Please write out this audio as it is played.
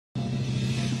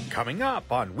Coming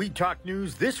up on We Talk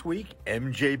News this week,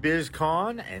 MJ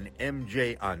BizCon and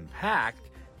MJ Unpacked.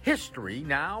 History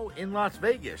now in Las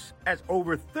Vegas as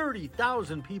over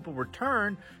 30,000 people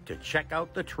return to check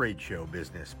out the trade show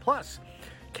business. Plus,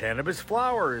 cannabis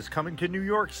flower is coming to New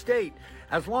York State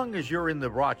as long as you're in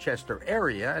the Rochester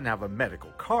area and have a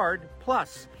medical card.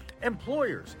 Plus,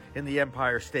 employers in the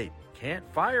Empire State can't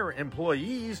fire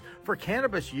employees for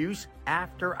cannabis use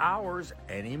after hours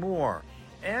anymore.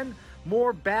 And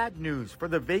more bad news for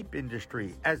the vape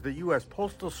industry as the U.S.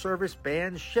 Postal Service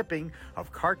bans shipping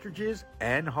of cartridges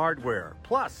and hardware.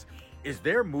 Plus, is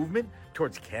there movement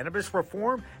towards cannabis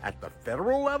reform at the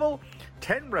federal level?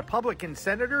 10 Republican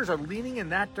senators are leaning in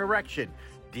that direction.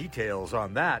 Details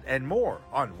on that and more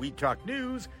on We Talk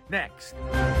News next.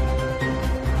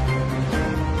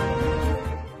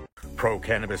 Pro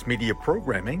Cannabis Media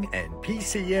programming and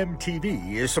PCM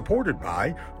TV is supported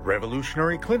by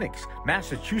Revolutionary Clinics,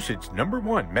 Massachusetts'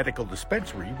 #1 medical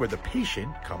dispensary where the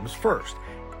patient comes first,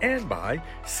 and by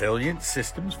Salient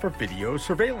Systems for Video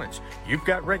Surveillance. You've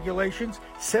got regulations,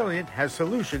 Salient has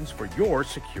solutions for your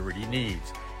security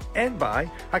needs. And by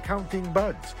Accounting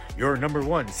Buds, your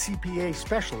 #1 CPA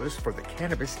specialist for the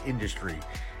cannabis industry.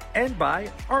 And by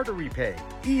Artery Pay,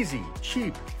 easy,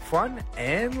 cheap, fun,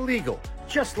 and legal,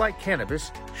 just like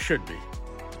cannabis should be.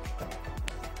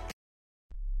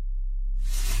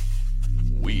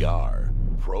 We are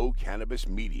Pro Cannabis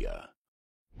Media.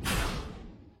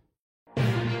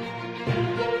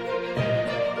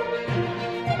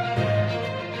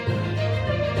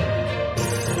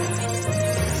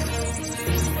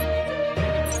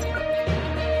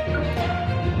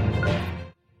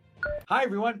 Hi,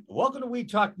 everyone. Welcome to We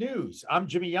Talk News. I'm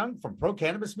Jimmy Young from Pro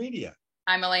Cannabis Media.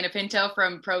 I'm Alaina Pinto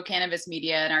from Pro Cannabis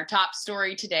Media, and our top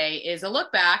story today is a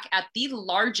look back at the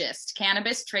largest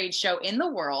cannabis trade show in the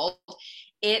world.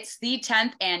 It's the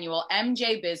 10th annual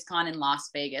MJ BizCon in Las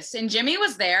Vegas, and Jimmy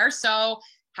was there. So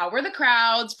how were the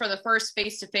crowds for the first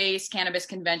face-to-face cannabis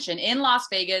convention in Las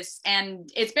Vegas? And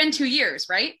it's been 2 years,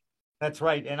 right? That's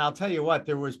right. And I'll tell you what,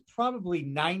 there was probably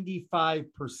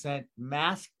 95%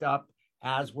 masked up,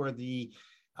 as were the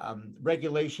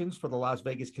regulations for the Las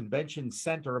Vegas Convention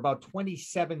Center, about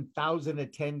 27,000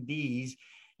 attendees.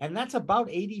 And that's about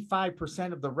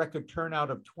 85% of the record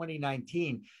turnout of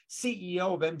 2019.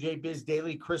 CEO of MJ Biz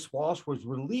Daily, Chris Walsh, was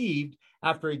relieved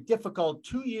after a difficult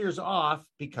 2 years off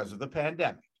because of the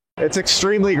pandemic. It's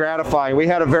extremely gratifying. We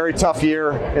had a very tough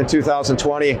year in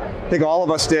 2020. I think all of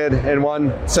us did in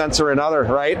one sense or another,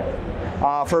 right?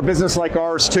 For a business like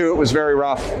ours, too, it was very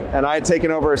rough. And I had taken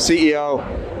over as CEO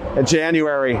in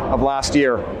January of last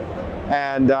year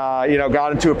and,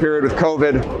 got into a period with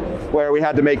COVID where we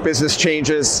had to make business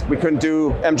changes. We couldn't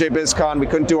do MJ BizCon, we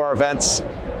couldn't do our events,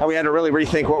 and we had to really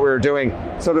rethink what we were doing.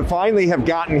 So to finally have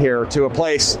gotten here to a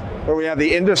place where we have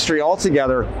the industry all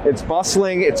together, it's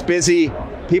bustling, it's busy,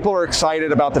 people are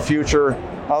excited about the future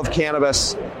of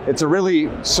cannabis. It's a really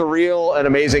surreal and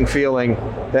amazing feeling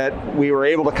that we were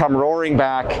able to come roaring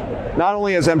back, not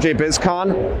only as MJ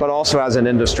BizCon, but also as an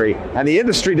industry. And the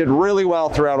industry did really well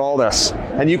throughout all this.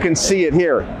 And you can see it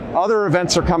here. Other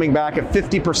events are coming back at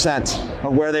 50%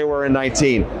 of where they were in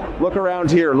 19. Look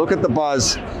around here, look at the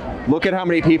buzz, look at how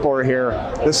many people are here.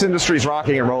 This industry's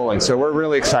rocking and rolling, so we're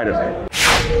really excited.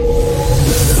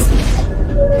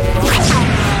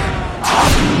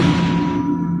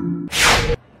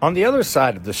 On the other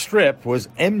side of the strip was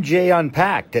MJ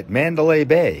Unpacked at Mandalay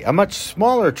Bay, a much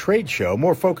smaller trade show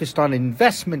more focused on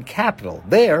investment capital.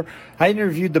 There, I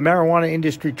interviewed the Marijuana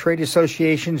Industry Trade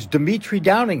Association's Dimitri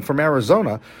Downing from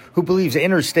Arizona, who believes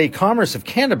interstate commerce of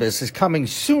cannabis is coming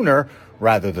sooner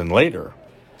rather than later.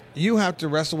 You have to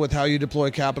wrestle with how you deploy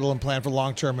capital and plan for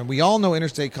long term, and we all know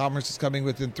interstate commerce is coming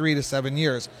within 3 to 7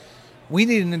 years. We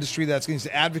need an industry that's going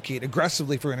to advocate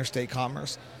aggressively for interstate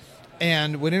commerce.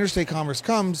 And when interstate commerce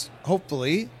comes,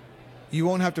 hopefully, you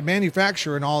won't have to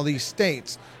manufacture in all these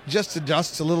states, just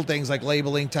adjust to little things like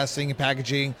labeling, testing, and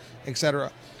packaging,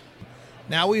 etc.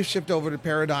 Now we've shifted over to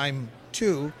Paradigm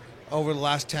 2 over the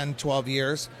last 10, 12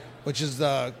 years, which is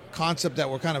the concept that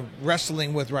we're kind of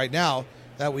wrestling with right now,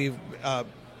 that we've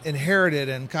inherited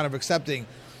and kind of accepting.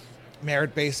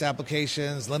 Merit-based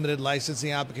applications, limited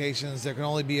licensing applications, there can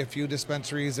only be a few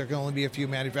dispensaries, there can only be a few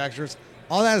manufacturers.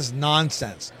 All that is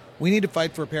nonsense. We need to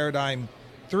fight for Paradigm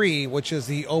 3, which is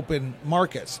the open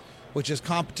markets, which is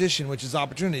competition, which is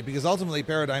opportunity, because ultimately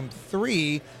Paradigm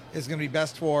 3 is going to be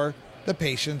best for the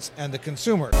patients and the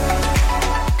consumers.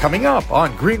 Coming up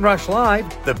on Green Rush Live,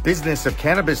 the business of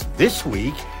cannabis this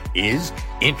week, Is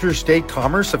interstate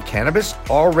commerce of cannabis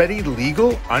already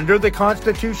legal under the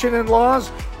Constitution and laws?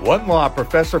 One law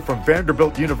professor from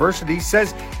Vanderbilt University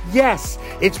says yes.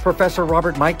 It's Professor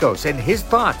Robert Mikos, and his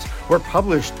thoughts were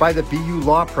published by the BU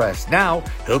Law Press. Now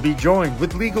he'll be joined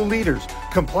with legal leaders,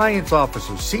 compliance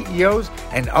officers, CEOs,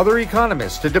 and other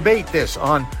economists to debate this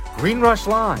on Green Rush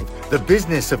Live, the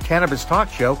business of cannabis talk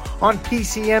show on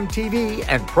PCM TV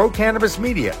and Pro Cannabis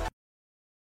Media.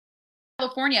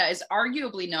 California is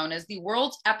arguably known as the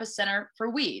world's epicenter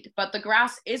for weed, but the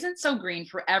grass isn't so green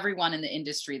for everyone in the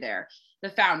industry there.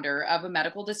 The founder of a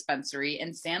medical dispensary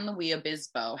in San Luis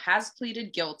Obispo has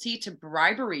pleaded guilty to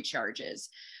bribery charges.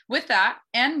 With that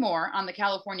and more on the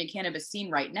California cannabis scene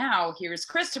right now, here's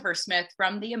Christopher Smith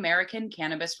from the American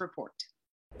Cannabis Report.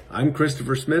 I'm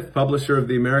Christopher Smith, publisher of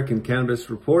the American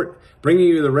Cannabis Report, bringing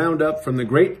you the roundup from the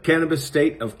great cannabis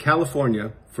state of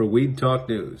California for Weed Talk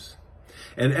News.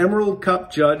 An Emerald Cup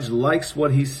judge likes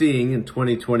what he's seeing in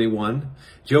 2021.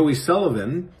 Joey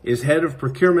Sullivan is head of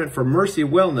procurement for Mercy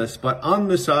Wellness, but on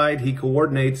the side, he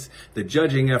coordinates the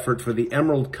judging effort for the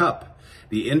Emerald Cup,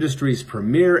 the industry's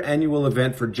premier annual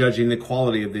event for judging the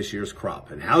quality of this year's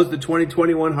crop. And how's the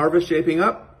 2021 harvest shaping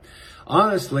up?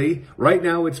 Honestly, right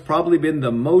now, it's probably been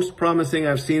the most promising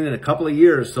I've seen in a couple of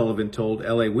years, Sullivan told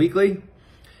LA Weekly,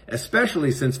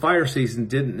 especially since fire season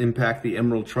didn't impact the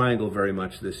Emerald Triangle very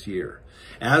much this year.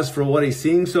 As for what he's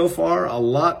seeing so far, a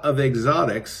lot of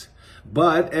exotics,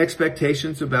 but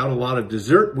expectations about a lot of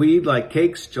dessert weed like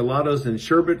cakes, gelatos, and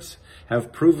sherbets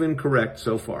have proven correct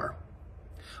so far.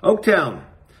 Oaktown,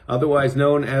 otherwise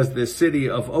known as the city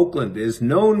of Oakland, is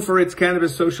known for its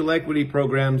cannabis social equity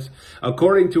programs.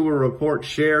 According to a report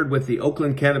shared with the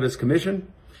Oakland Cannabis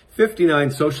Commission,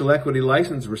 59 social equity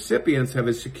license recipients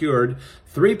have secured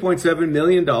 $3.7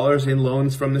 million in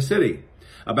loans from the city.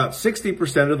 About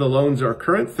 60% of the loans are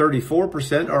current,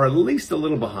 34% are at least a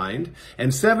little behind,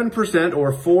 and 7%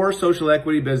 or 4 social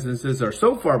equity businesses are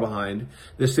so far behind,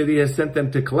 the city has sent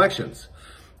them to collections.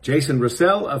 Jason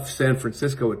Russell, a San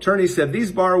Francisco attorney, said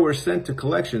these borrowers sent to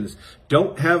collections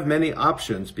don't have many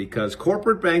options because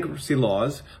corporate bankruptcy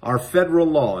laws are federal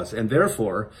laws and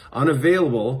therefore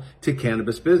unavailable to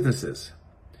cannabis businesses.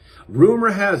 Rumor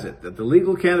has it that the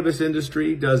legal cannabis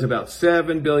industry does about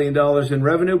 $7 billion in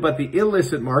revenue, but the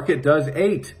illicit market does $8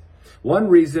 billion. One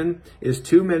reason is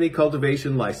too many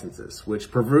cultivation licenses,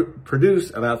 which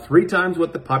produce about 3 times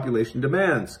what the population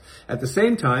demands. At the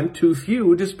same time, too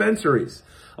few dispensaries.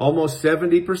 Almost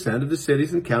 70% of the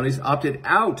cities and counties opted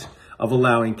out of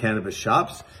allowing cannabis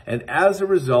shops, and as a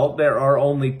result, there are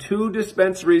only 2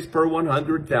 dispensaries per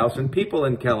 100,000 people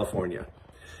in California.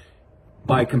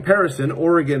 By comparison,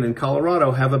 Oregon and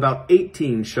Colorado have about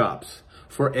 18 shops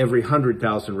for every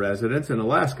 100,000 residents, and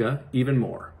Alaska, even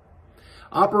more.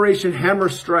 Operation Hammer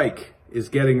Strike is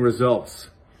getting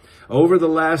results. Over the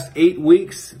last 8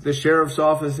 weeks, the sheriff's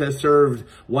office has served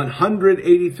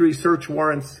 183 search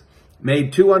warrants,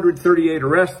 made 238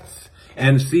 arrests,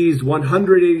 and seized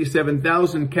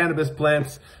 187,000 cannabis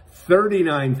plants,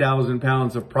 39,000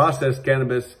 pounds of processed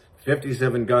cannabis,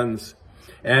 57 guns,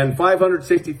 and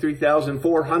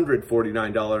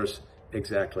 $563,449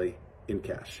 exactly in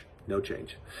cash. No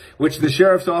change. Which the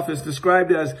sheriff's office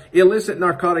described as illicit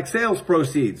narcotic sales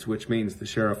proceeds, which means the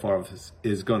sheriff's office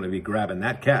is going to be grabbing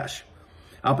that cash.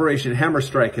 Operation Hammer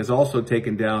Strike has also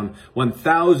taken down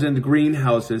 1,000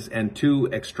 greenhouses and 2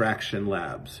 extraction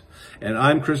labs. And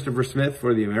I'm Christopher Smith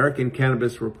for the American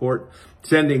Cannabis Report,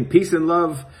 sending peace and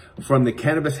love from the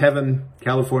cannabis heaven,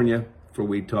 California, for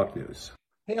Weed Talk News.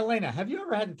 Hey, Alaina, have you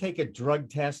ever had to take a drug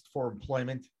test for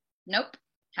employment? Nope,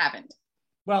 haven't.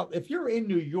 Well, if you're in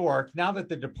New York, now that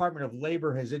the Department of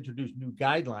Labor has introduced new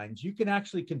guidelines, you can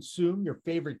actually consume your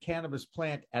favorite cannabis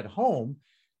plant at home.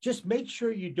 Just make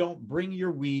sure you don't bring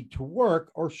your weed to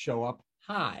work or show up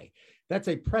high. That's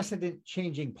a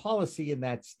precedent-changing policy in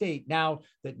that state now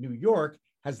that New York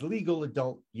has legal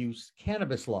adult use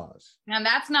cannabis laws. And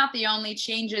that's not the only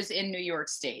changes in New York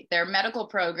State. Their medical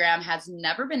program has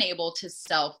never been able to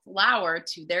sell flower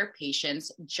to their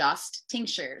patients, just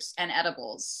tinctures and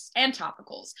edibles and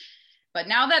topicals. But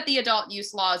now that the adult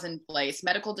use law is in place,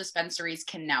 medical dispensaries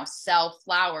can now sell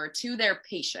flower to their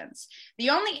patients.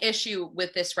 The only issue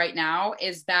with this right now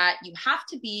is that you have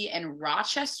to be in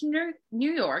Rochester,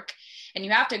 New York, and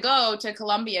you have to go to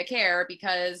Colombia Care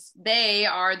because they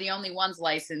are the only ones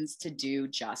licensed to do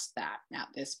just that at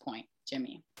this point,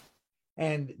 Jimmy.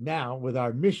 And now with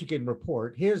our Michigan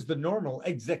report, here's the normal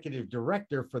executive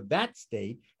director for that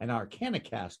state and our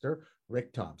Canacaster,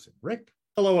 Rick Thompson. Rick?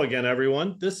 Hello again,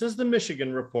 everyone. This is the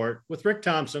Michigan Report with Rick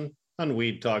Thompson on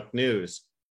Weed Talk News.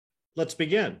 Let's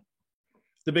begin.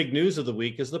 The big news of the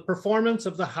week is the performance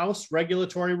of the House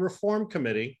Regulatory Reform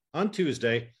Committee on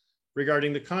Tuesday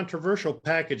regarding the controversial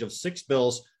package of 6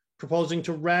 bills proposing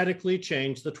to radically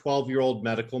change the 12-year-old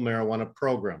medical marijuana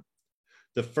program.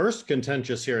 The first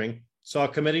contentious hearing saw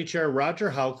Committee Chair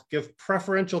Roger Houck give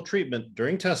preferential treatment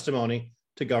during testimony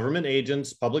to government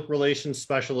agents, public relations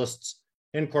specialists,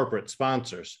 and corporate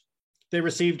sponsors. They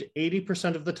received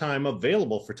 80% of the time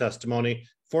available for testimony,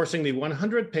 forcing the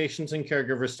 100 patients and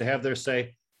caregivers to have their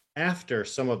say after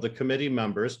some of the committee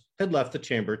members had left the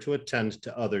chamber to attend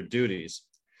to other duties.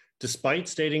 Despite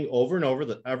stating over and over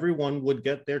that everyone would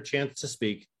get their chance to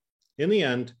speak, in the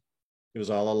end, it was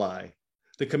all a lie.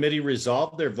 The committee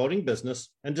resolved their voting business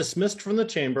and dismissed from the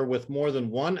chamber with more than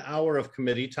 1 hour of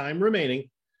committee time remaining.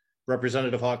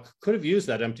 Representative Houck could have used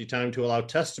that empty time to allow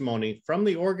testimony from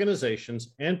the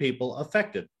organizations and people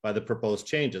affected by the proposed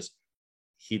changes.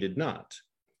 He did not.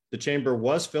 The chamber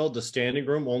was filled to standing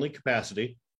room only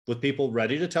capacity with people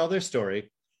ready to tell their story.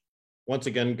 Once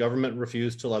again, government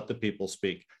refused to let the people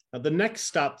speak. Now, the next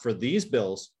stop for these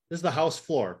bills is the House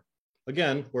floor,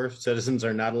 again, where citizens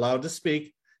are not allowed to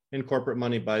speak and corporate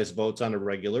money buys votes on a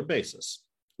regular basis.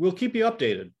 We'll keep you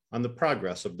updated on the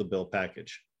progress of the bill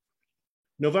package.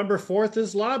 November 4th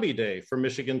is Lobby Day for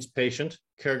Michigan's patient,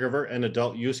 caregiver, and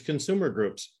adult use consumer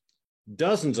groups.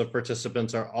 Dozens of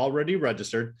participants are already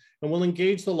registered and will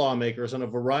engage the lawmakers on a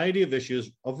variety of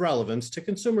issues of relevance to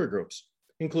consumer groups,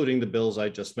 including the bills I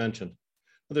just mentioned.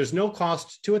 There's no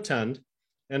cost to attend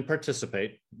and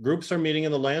participate. Groups are meeting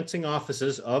in the Lansing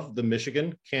offices of the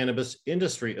Michigan Cannabis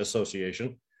Industry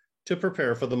Association to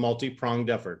prepare for the multi-pronged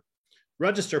effort.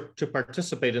 Register to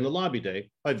participate in the Lobby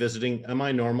Day by visiting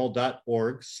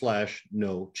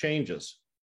minormal.org/no changes.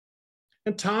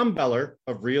 And Tom Beller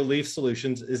of Real Leaf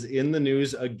Solutions is in the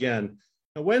news again.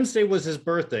 Now, Wednesday was his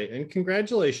birthday, and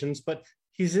congratulations, but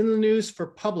he's in the news for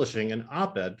publishing an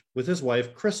op-ed with his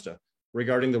wife, Krista,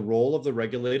 regarding the role of the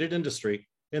regulated industry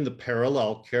in the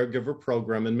parallel caregiver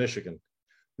program in Michigan.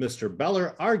 Mr.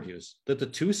 Beller argues that the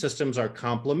two systems are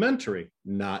complementary,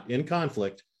 not in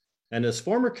conflict. And as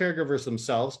former caregivers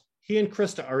themselves, he and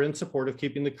Krista are in support of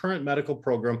keeping the current medical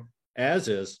program as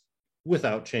is,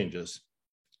 without changes.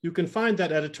 You can find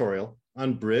that editorial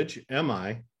on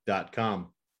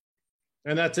bridgemi.com.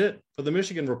 And that's it for the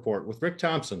Michigan Report with Rick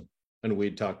Thompson and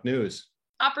Weed Talk News.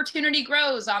 Opportunity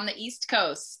grows on the East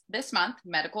Coast. This month,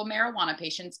 medical marijuana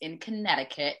patients in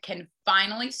Connecticut can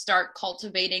finally start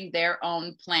cultivating their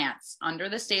own plants. Under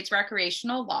the state's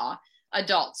recreational law,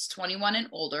 adults 21 and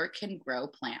older can grow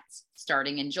plants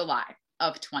starting in July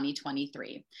of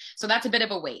 2023. So that's a bit of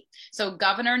a wait. So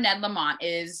Governor Ned Lamont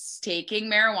is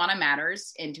taking marijuana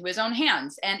matters into his own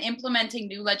hands and implementing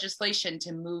new legislation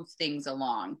to move things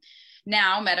along.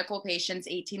 Now, medical patients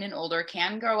 18 and older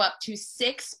can grow up to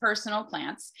 6 personal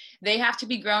plants. They have to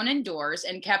be grown indoors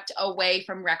and kept away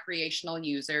from recreational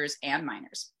users and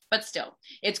minors. But still,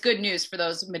 it's good news for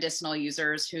those medicinal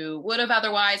users who would have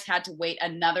otherwise had to wait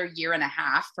another 1.5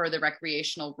 years for the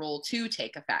recreational rule to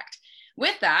take effect.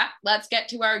 With that, let's get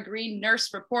to our Green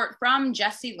Nurse Report from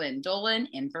Jessilyn Dolan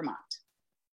in Vermont.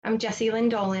 I'm Jessilyn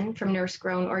Dolan from Nurse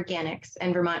Grown Organics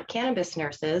and Vermont Cannabis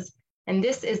Nurses, and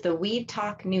this is the Weed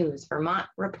Talk News Vermont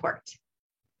Report.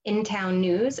 In-town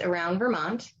news around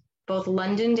Vermont, both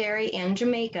Londonderry and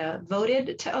Jamaica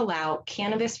voted to allow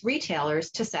cannabis retailers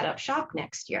to set up shop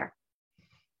next year.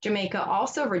 Jamaica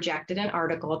also rejected an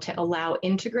article to allow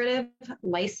integrative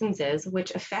licenses,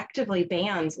 which effectively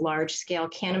bans large-scale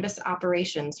cannabis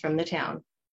operations from the town.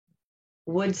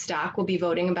 Woodstock will be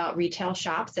voting about retail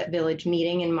shops at Village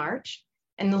Meeting in March,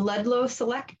 and the Ludlow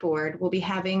Select Board will be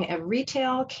having a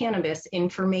retail cannabis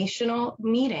informational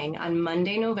meeting on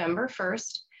Monday, November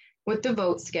 1st, with the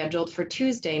vote scheduled for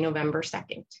Tuesday, November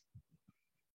 2nd.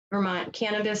 Vermont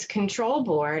Cannabis Control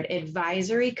Board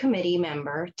Advisory Committee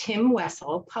member Tim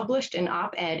Wessel published an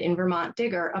op-ed in Vermont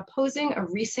Digger opposing a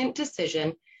recent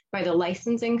decision by the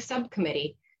licensing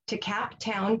subcommittee to cap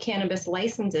town cannabis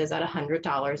licenses at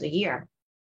 $100 a year.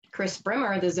 Chris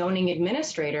Brimmer, the zoning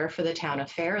administrator for the town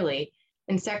of Fairleigh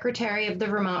and secretary of the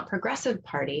Vermont Progressive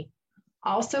Party,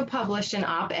 also published an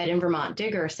op-ed in Vermont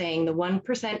Digger saying the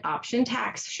 1% option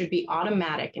tax should be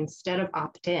automatic instead of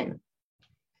opt-in.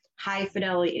 High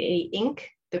Fidelity Inc.,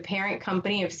 the parent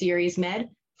company of Series Med,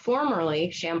 formerly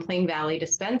Champlain Valley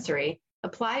Dispensary,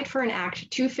 applied for an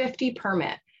Act 250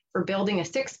 permit for building a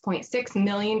 $6.6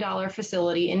 million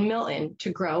facility in Milton to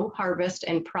grow, harvest,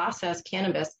 and process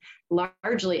cannabis,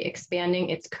 largely expanding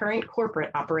its current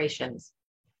corporate operations.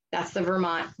 That's the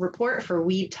Vermont Report for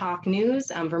Weed Talk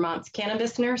News. I'm Vermont's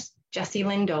cannabis nurse,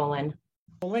 Jessilyn Dolan.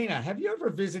 Alaina, have you ever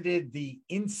visited the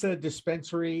INSA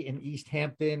dispensary in East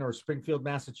Hampton or Springfield,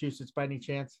 Massachusetts by any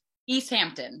chance? East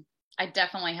Hampton. I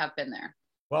definitely have been there.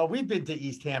 Well, we've been to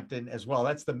East Hampton as well.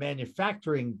 That's the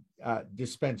manufacturing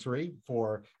dispensary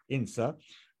for INSA.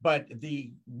 But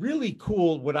the really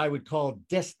cool, what I would call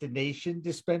destination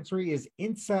dispensary is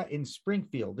INSA in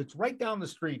Springfield. It's right down the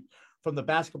street from the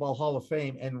Basketball Hall of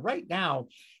Fame. And right now,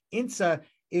 INSA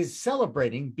is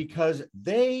celebrating because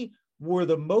they were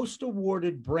the most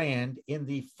awarded brand in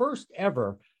the first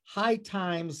ever High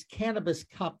Times Cannabis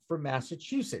Cup for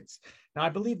Massachusetts. Now, I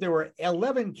believe there were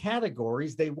 11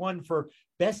 categories. They won for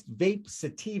Best Vape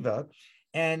Sativa.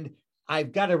 And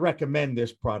I've got to recommend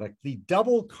this product, the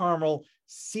Double Caramel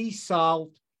Sea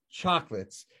Salt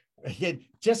Chocolates.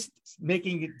 Just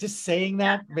saying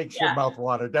that makes your mouth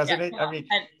water, doesn't it? I mean,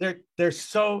 they're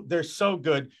so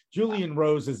good. Julian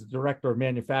Rose is the director of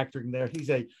manufacturing there.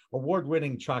 He's a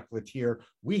award-winning chocolatier.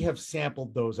 We have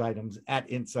sampled those items at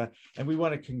INSA, and we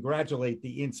want to congratulate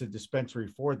the INSA dispensary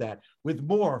for that. With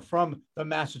more from the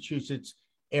Massachusetts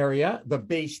area, the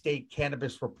Bay State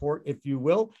Cannabis Report, if you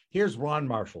will, here's Ron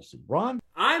Marshalsea. Ron?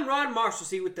 I'm Ron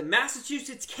Marshalsea with the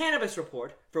Massachusetts Cannabis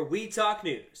Report for Weed Talk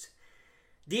News.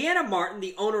 Deanna Martin,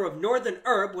 the owner of Northern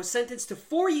Herb, was sentenced to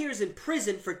 4 years in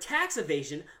prison for tax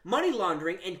evasion, money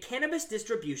laundering, and cannabis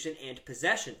distribution and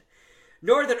possession.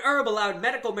 Northern Herb allowed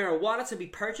medical marijuana to be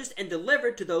purchased and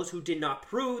delivered to those who did not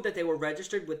prove that they were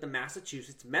registered with the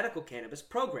Massachusetts Medical Cannabis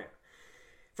Program.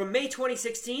 From May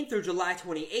 2016 through July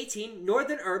 2018,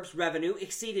 Northern Herb's revenue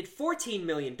exceeded $14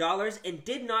 million and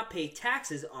did not pay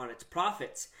taxes on its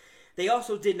profits. They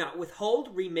also did not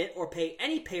withhold, remit, or pay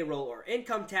any payroll or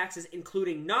income taxes,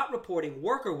 including not reporting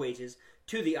worker wages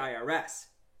to the IRS.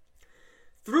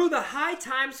 Through the High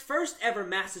Times' first ever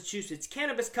Massachusetts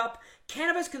Cannabis Cup,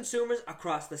 cannabis consumers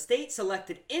across the state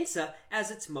selected INSA as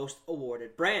its most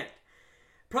awarded brand.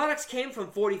 Products came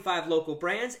from 45 local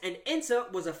brands, and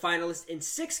INSA was a finalist in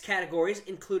 6 categories,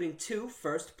 including 2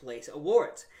 first-place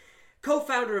awards.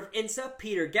 Co-founder of INSA,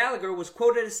 Peter Gallagher, was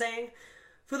quoted as saying,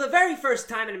 "For the very first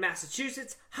time in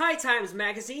Massachusetts, High Times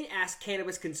magazine asked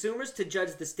cannabis consumers to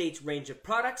judge the state's range of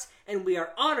products, and we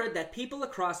are honored that people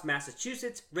across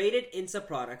Massachusetts rated INSA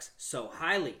products so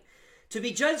highly. To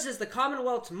be judged as the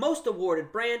Commonwealth's most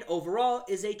awarded brand overall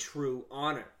is a true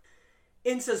honor."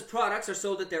 INSA's products are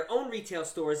sold at their own retail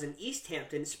stores in East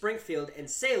Hampton, Springfield, and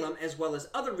Salem, as well as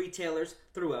other retailers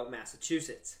throughout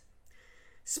Massachusetts.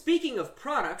 Speaking of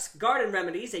products, Garden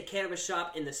Remedies, a cannabis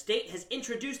shop in the state, has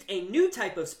introduced a new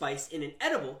type of spice in an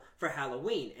edible for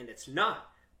Halloween, and it's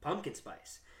not pumpkin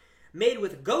spice. Made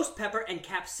with ghost pepper and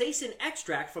capsaicin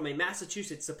extract from a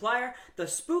Massachusetts supplier, the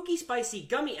spooky spicy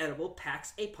gummy edible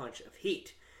packs a punch of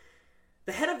heat.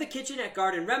 The head of the kitchen at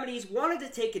Garden Remedies wanted to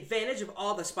take advantage of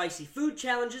all the spicy food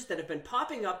challenges that have been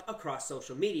popping up across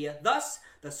social media. Thus,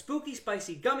 the spooky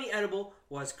spicy gummy edible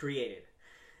was created.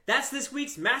 That's this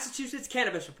week's Massachusetts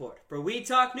Cannabis Report. For Weed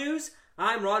Talk News,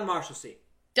 I'm Ron Marshalsea.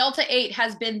 Delta 8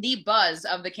 has been the buzz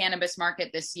of the cannabis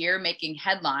market this year, making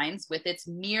headlines with its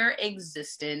mere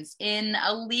existence in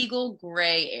a legal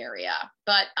gray area.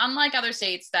 But unlike other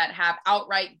states that have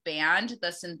outright banned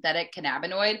the synthetic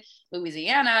cannabinoid,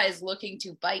 Louisiana is looking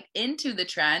to bite into the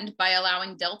trend by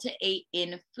allowing Delta 8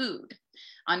 in food.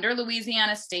 Under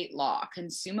Louisiana state law,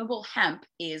 consumable hemp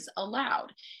is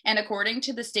allowed. And according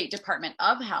to the State Department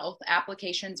of Health,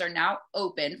 applications are now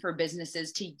open for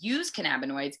businesses to use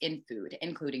cannabinoids in food,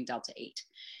 including Delta 8.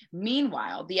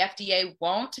 Meanwhile, the FDA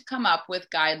won't come up with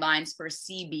guidelines for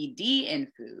CBD in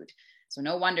food. So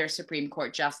no wonder Supreme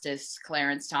Court Justice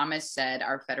Clarence Thomas said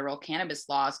our federal cannabis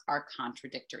laws are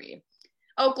contradictory.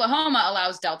 Oklahoma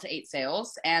allows Delta 8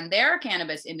 sales, and their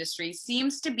cannabis industry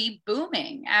seems to be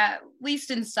booming, at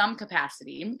least in some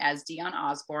capacity, as Deon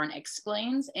Osburn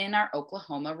explains in our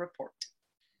Oklahoma report.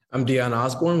 I'm Deon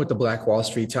Osburn with the Black Wall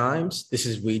Street Times. This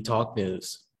is Weed Talk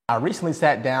News. I recently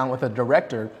sat down with the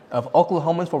director of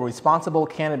Oklahomans for Responsible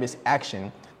Cannabis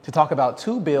Action to talk about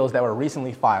 2 bills that were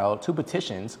recently filed, 2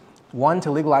 petitions, one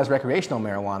to legalize recreational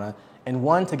marijuana and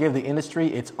one to give the industry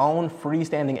its own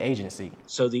freestanding agency.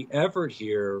 So the effort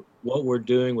here, what we're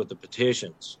doing with the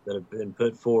petitions that have been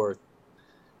put forth,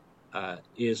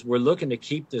 is we're looking to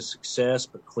keep the success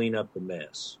but clean up the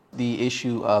mess. The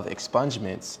issue of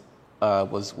expungements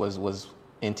was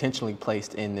intentionally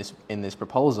placed in this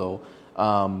proposal.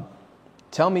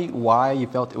 Tell me why you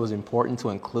felt it was important to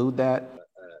include that.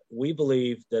 We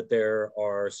believe that there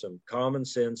are some common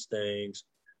sense things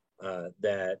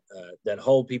that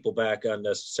hold people back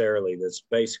unnecessarily. That's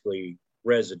basically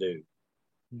residue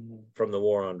from the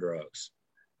war on drugs.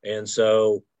 And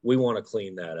so we want to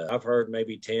clean that up. I've heard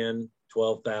maybe 10,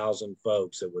 12,000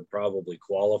 folks that would probably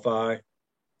qualify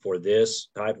for this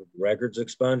type of records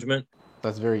expungement.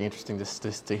 That's very interesting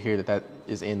just to hear that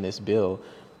is in this bill.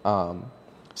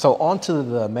 So on to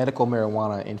the Medical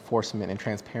Marijuana Enforcement and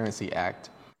Transparency Act.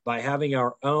 By having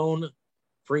our own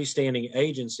freestanding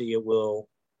agency, it will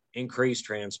increase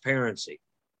transparency.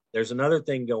 There's another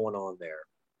thing going on there.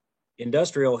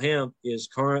 Industrial hemp is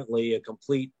currently a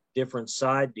complete different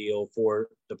side deal for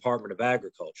Department of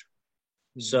Agriculture.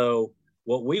 Mm-hmm. So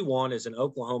what we want is an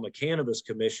Oklahoma Cannabis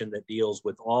Commission that deals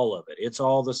with all of it. It's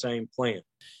all the same plant.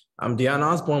 I'm Deon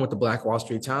Osburn with the Black Wall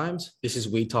Street Times. This is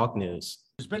Weed Talk News.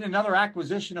 There's been another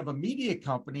acquisition of a media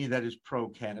company that is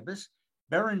pro-cannabis.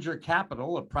 Beringer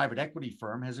Capital, a private equity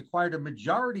firm, has acquired a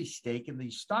majority stake in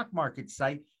the stock market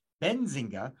site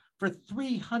Benzinga for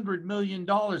 $300 million.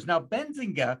 Now,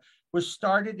 Benzinga was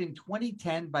started in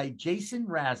 2010 by Jason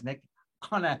Raznick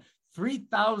on a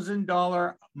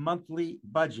 $3,000 monthly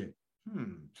budget.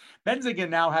 Benzinga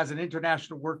now has an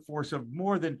international workforce of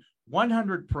more than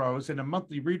 100 pros and a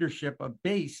monthly readership, a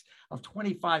base of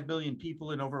 25 million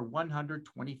people in over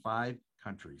 125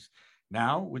 countries.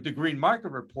 Now, with the Green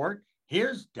Market Report,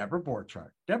 here's Debra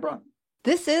Borchardts. Debra.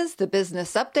 This is the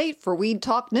business update for Weed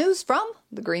Talk News from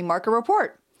the Green Market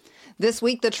Report. This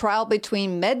week, the trial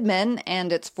between MedMen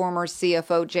and its former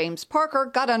CFO, James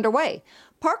Parker, got underway.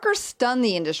 Parker stunned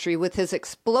the industry with his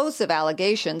explosive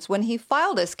allegations when he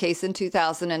filed his case in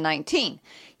 2019.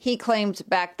 He claimed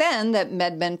back then that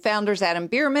MedMen founders Adam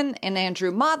Bierman and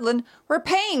Andrew Maudlin were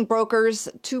paying brokers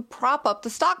to prop up the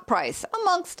stock price,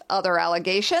 amongst other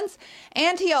allegations.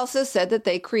 And he also said that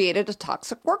they created a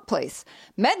toxic workplace.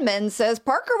 MedMen says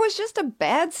Parker was just a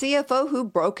bad CFO who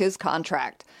broke his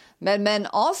contract. MedMen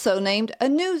also named a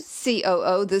new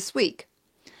COO this week.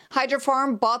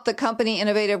 Hydrofarm bought the company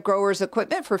Innovative Growers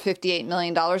Equipment for $58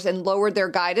 million and lowered their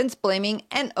guidance, blaming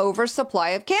an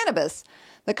oversupply of cannabis.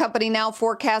 The company now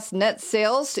forecasts net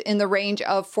sales in the range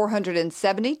of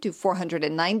 $470 to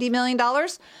 $490 million.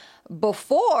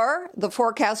 Before, the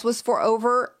forecast was for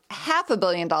over $500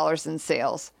 million in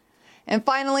sales. And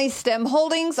finally, STEM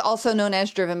Holdings, also known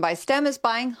as Driven by STEM, is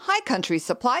buying High Country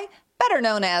Supply, better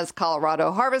known as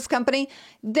Colorado Harvest Company.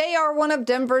 They are one of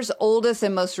Denver's oldest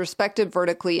and most respected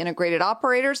vertically integrated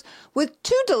operators with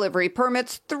 2 delivery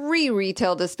permits, 3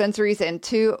 retail dispensaries, and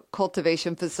 2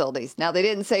 cultivation facilities. Now, they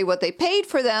didn't say what they paid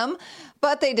for them,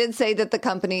 but they did say that the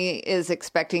company is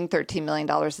expecting $13 million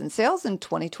in sales in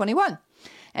 2021.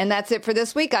 And that's it for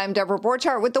this week. I'm Debra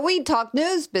Borchardts with the Weed Talk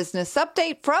News business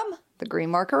update from the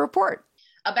Green Market Report.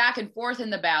 A back and forth in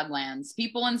the Badlands.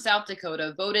 People in South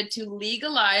Dakota voted to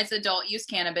legalize adult use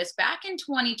cannabis back in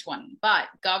 2020, but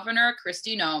Governor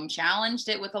Kristi Noem challenged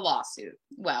it with a lawsuit.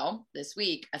 Well, this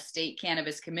week, a state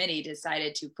cannabis committee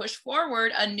decided to push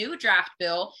forward a new draft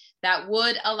bill that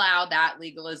would allow that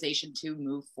legalization to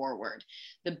move forward.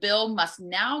 The bill must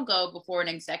now go before an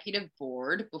executive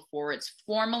board before it's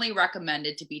formally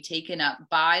recommended to be taken up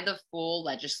by the full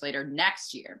legislature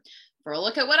next year. For a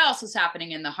look at what else is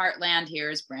happening in the heartland,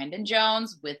 here's Brandon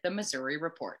Jones with the Missouri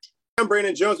Report. I'm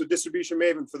Brandon Jones with Distribution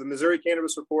Maven for the Missouri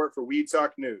Cannabis Report for Weed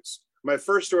Talk News. My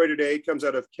first story today comes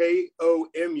out of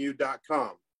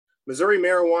KOMU.com. Missouri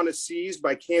marijuana seized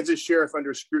by Kansas sheriff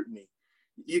under scrutiny.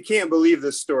 You can't believe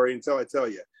this story until I tell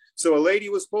you. So a lady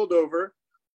was pulled over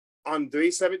on May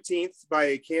 17th by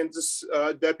a Kansas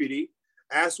deputy,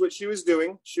 asked what she was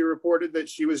doing. She reported that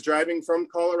she was driving from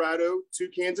Colorado to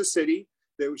Kansas City,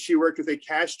 that she worked with a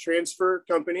cash transfer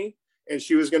company, and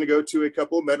she was going to go to a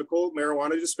couple of medical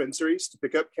marijuana dispensaries to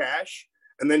pick up cash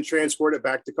and then transport it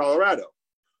back to Colorado.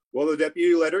 Well, the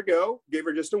deputy let her go, gave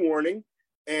her just a warning,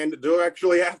 and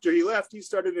directly after he left, he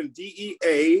started a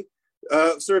DEA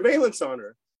surveillance on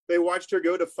her. They watched her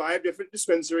go to 5 different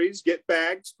dispensaries, get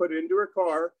bags, put it into her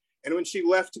car, and when she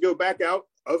left to go back out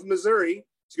of Missouri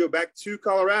to go back to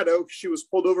Colorado, she was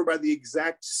pulled over by the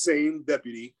exact same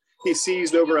deputy. He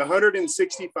seized over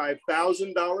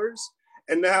 $165,000,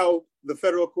 and now the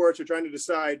federal courts are trying to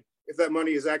decide if that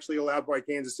money is actually allowed by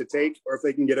Kansas to take or if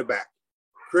they can get it back.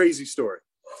 Crazy story.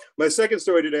 My second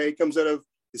story today comes out of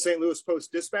the St. Louis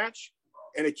Post-Dispatch,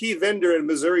 and a key vendor in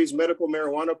Missouri's medical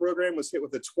marijuana program was hit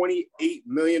with a $28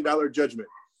 million judgment.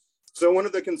 So one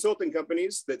of the consulting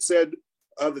companies that said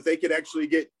that they could actually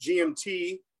get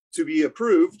GMT to be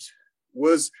approved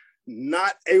was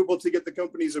not able to get the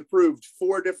companies approved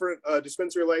 4 different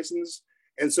dispensary licenses.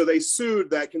 And so they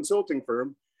sued that consulting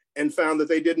firm and found that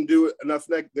they didn't do enough.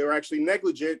 They were actually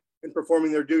negligent in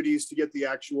performing their duties to get the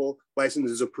actual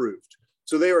licenses approved.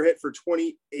 So they were hit for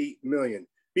 $28 million.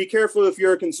 Be careful if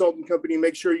you're a consultant company.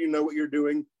 Make sure you know what you're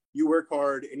doing. You work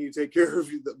hard and you take care of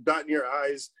dotting your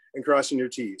I's and crossing your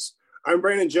T's. I'm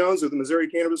Brandon Jones with the Missouri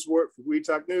Cannabis Report for Weed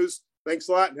Talk News. Thanks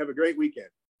a lot and have a great weekend.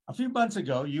 A few months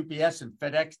ago, UPS and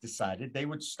FedEx decided they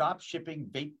would stop shipping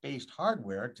vape-based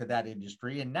hardware to that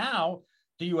industry, and now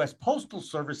the U.S. Postal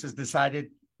Service has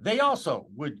decided they also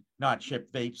would not ship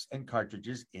vapes and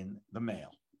cartridges in the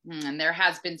mail. And there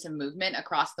has been some movement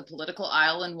across the political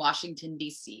aisle in Washington,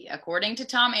 D.C. According to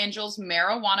Tom Angel's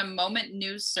Marijuana Moment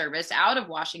News service out of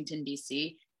Washington,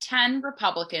 D.C., 10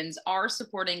 Republicans are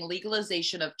supporting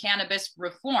legalization of cannabis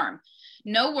reform.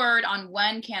 No word on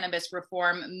when cannabis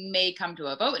reform may come to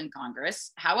a vote in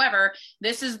Congress. However,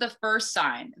 this is the first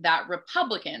sign that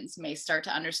Republicans may start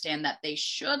to understand that they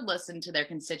should listen to their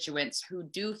constituents who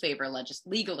do favor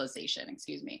legalization.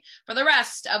 For the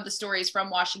rest of the stories from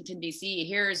Washington, D.C.,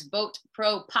 here's Vote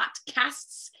Pro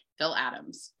Podcast's Phil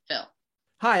Adams. Phil.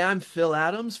 Hi, I'm Phil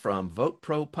Adams from Vote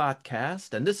Pro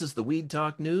Podcast, and this is the Weed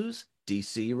Talk News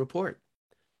DC report.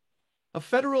 A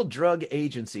federal drug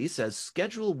agency says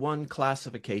Schedule I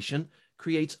classification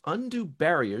creates undue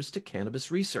barriers to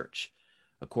cannabis research.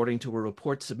 According to a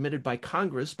report submitted by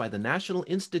Congress by the National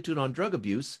Institute on Drug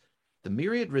Abuse, the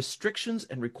myriad restrictions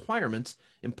and requirements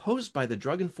imposed by the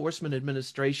Drug Enforcement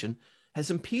Administration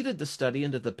has impeded the study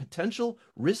into the potential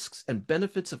risks and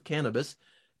benefits of cannabis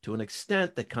to an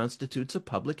extent that constitutes a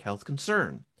public health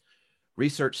concern.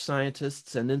 Research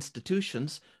scientists and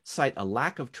institutions cite a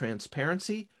lack of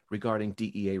transparency regarding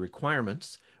DEA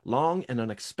requirements, long and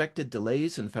unexpected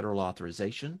delays in federal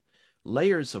authorization,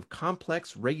 layers of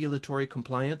complex regulatory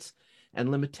compliance,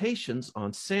 and limitations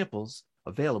on samples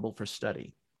available for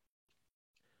study.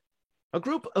 A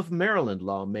group of Maryland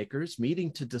lawmakers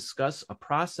meeting to discuss a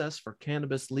process for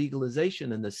cannabis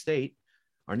legalization in the state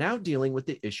are now dealing with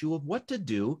the issue of what to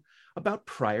do about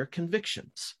prior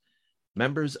convictions.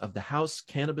 Members of the House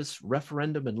Cannabis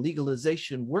Referendum and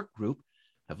Legalization Work Group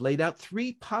have laid out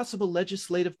 3 possible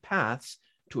legislative paths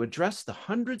to address the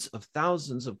hundreds of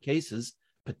thousands of cases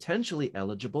potentially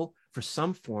eligible for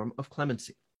some form of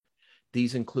clemency.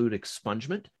 These include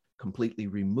expungement, completely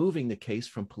removing the case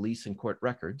from police and court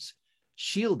records,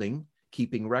 shielding,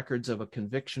 keeping records of a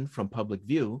conviction from public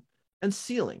view, and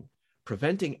sealing,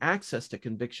 preventing access to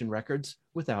conviction records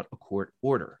without a court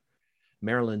order.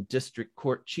 Maryland District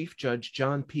Court Chief Judge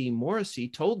John P. Morrissey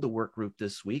told the work group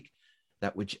this week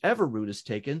that whichever route is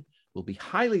taken will be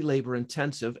highly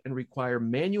labor-intensive and require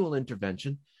manual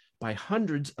intervention by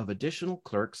hundreds of additional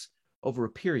clerks over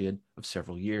a period of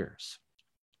several years.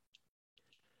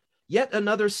 Yet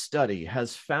another study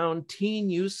has found teen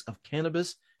use of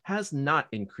cannabis has not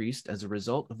increased as a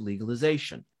result of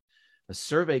legalization. A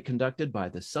survey conducted by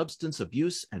the Substance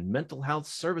Abuse and Mental Health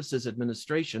Services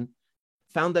Administration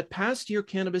found that past-year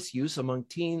cannabis use among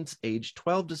teens aged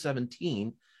 12 to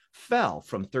 17 fell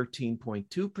from 13.2%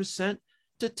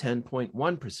 to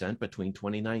 10.1% between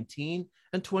 2019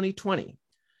 and 2020.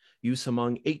 Use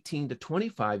among 18 to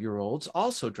 25-year-olds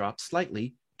also dropped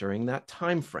slightly during that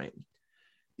time frame.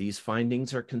 These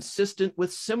findings are consistent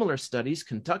with similar studies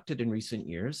conducted in recent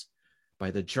years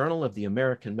by the Journal of the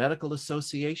American Medical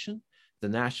Association, the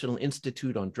National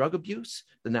Institute on Drug Abuse,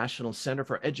 the National Center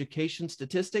for Education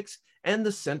Statistics, and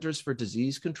the Centers for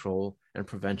Disease Control and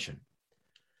Prevention.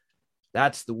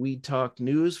 That's the Weed Talk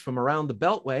News from around the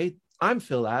Beltway. I'm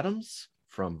Phil Adams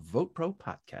from Vote Pro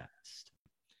Podcast.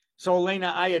 So,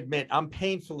 Alaina, I admit I'm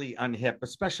painfully unhip,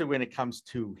 especially when it comes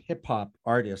to hip-hop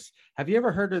artists. Have you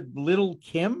ever heard of Lil'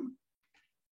 Kim?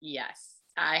 Yes,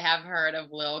 I have heard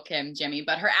of Lil' Kim, Jimmy,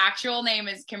 but her actual name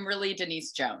is Kimberly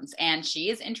Denise Jones, and she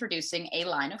is introducing a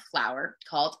line of flower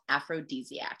called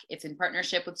Aphrodisiac. It's in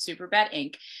partnership with Superbet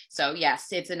Inc. So yes,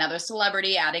 it's another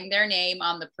celebrity adding their name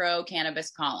on the Pro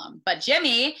Cannabis column. But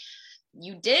Jimmy,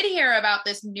 you did hear about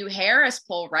this new Harris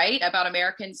poll, right? About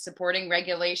Americans supporting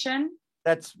regulation?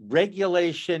 That's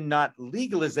regulation, not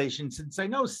legalization, since I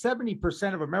know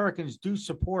 70% of Americans do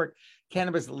support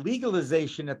cannabis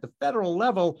legalization at the federal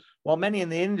level, while many in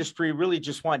the industry really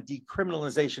just want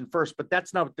decriminalization first. But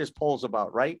that's not what this poll's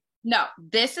about, right? No,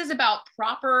 this is about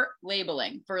proper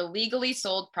labeling for legally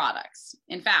sold products.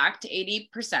 In fact,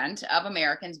 80% of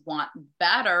Americans want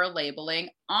better labeling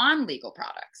on legal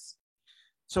products.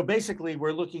 So basically,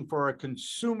 we're looking for a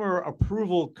consumer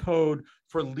approval code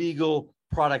for legal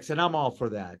products, and I'm all for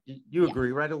that. You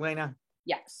agree, right, Alaina?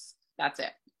 Yes, that's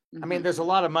it. I mean, there's a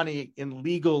lot of money in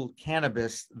legal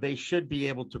cannabis. They should be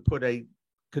able to put a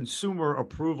consumer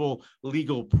approval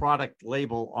legal product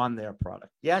label on their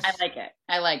product. Yes?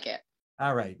 I like it.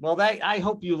 All right. Well, I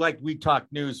hope you like Weed Talk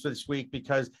News for this week,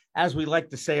 because as we like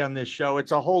to say on this show,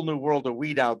 it's a whole new world of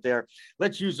weed out there.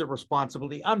 Let's use it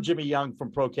responsibly. I'm Jimmy Young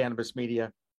from Pro Cannabis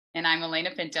Media. And I'm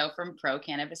Alaina Pinto from Pro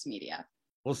Cannabis Media.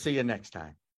 We'll see you next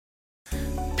time.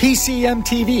 PCM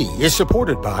TV is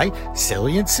supported by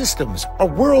Salient Systems, a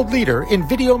world leader in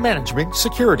video management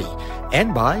security,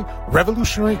 and by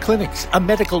Revolutionary Clinics, a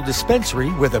medical dispensary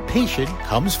where the patient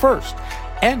comes first,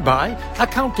 and by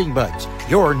Accounting Buds,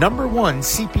 your number one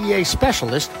CPA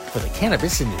specialist for the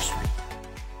cannabis industry.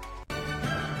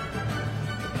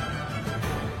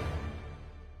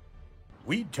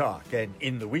 Weed Talk and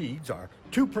In the Weeds are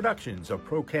two productions of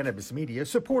Pro Cannabis Media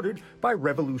supported by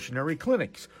Revolutionary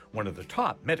Clinics, one of the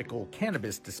top medical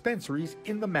cannabis dispensaries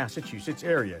in the Massachusetts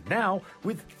area, now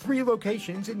with 3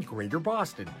 locations in Greater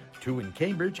Boston, 2 in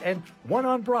Cambridge and 1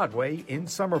 on Broadway in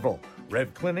Somerville.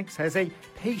 Rev Clinics has a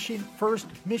patient-first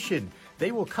mission.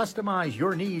 They will customize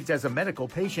your needs as a medical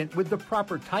patient with the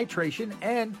proper titration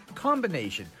and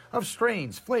combination of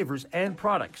strains, flavors, and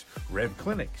products. Rev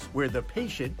Clinics, where the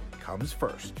patient comes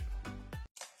first.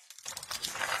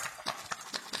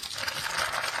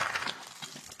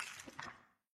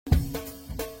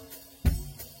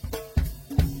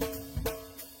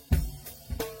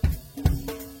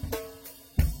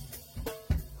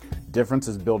 Difference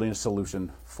is building a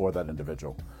solution for that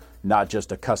individual. Not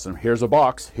just a custom, here's a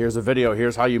box, here's a video,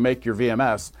 here's how you make your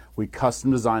VMS. We custom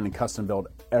design and custom build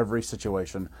every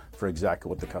situation for exactly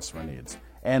what the customer needs.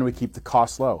 And we keep the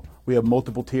costs low. We have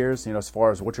multiple tiers, as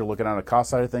far as what you're looking at on the cost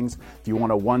side of things. If you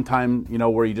want a one-time,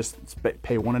 where you just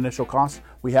pay one initial cost,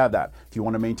 we have that. If you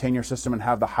want to maintain your system and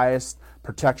have the highest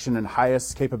protection and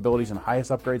highest capabilities and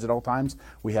highest upgrades at all times,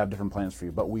 we have different plans for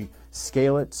you. But we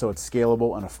scale it so it's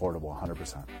scalable and affordable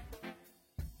 100%.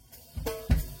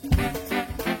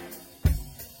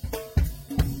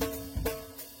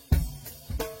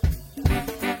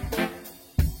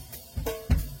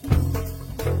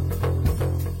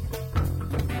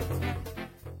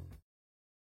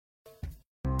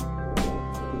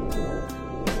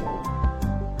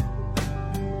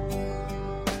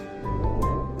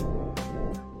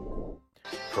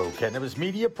 Pro Cannabis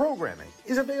Media programming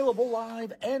is available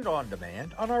live and on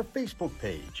demand on our Facebook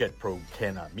page at Pro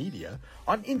Canna Media,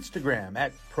 on Instagram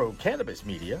at Pro Cannabis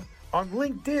Media, on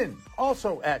LinkedIn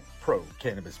also at Pro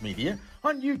Cannabis Media,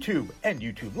 on YouTube and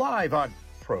YouTube Live on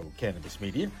Pro Cannabis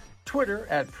Media, Twitter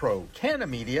at Pro Canna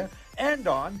Media, and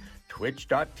on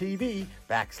twitch.tv/Pro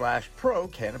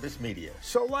Cannabis Media.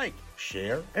 So like,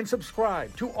 share, and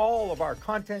subscribe to all of our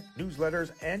content,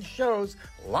 newsletters, and shows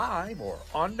live or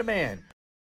on demand.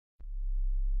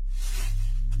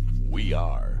 We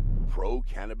are Pro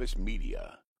Cannabis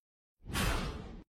Media.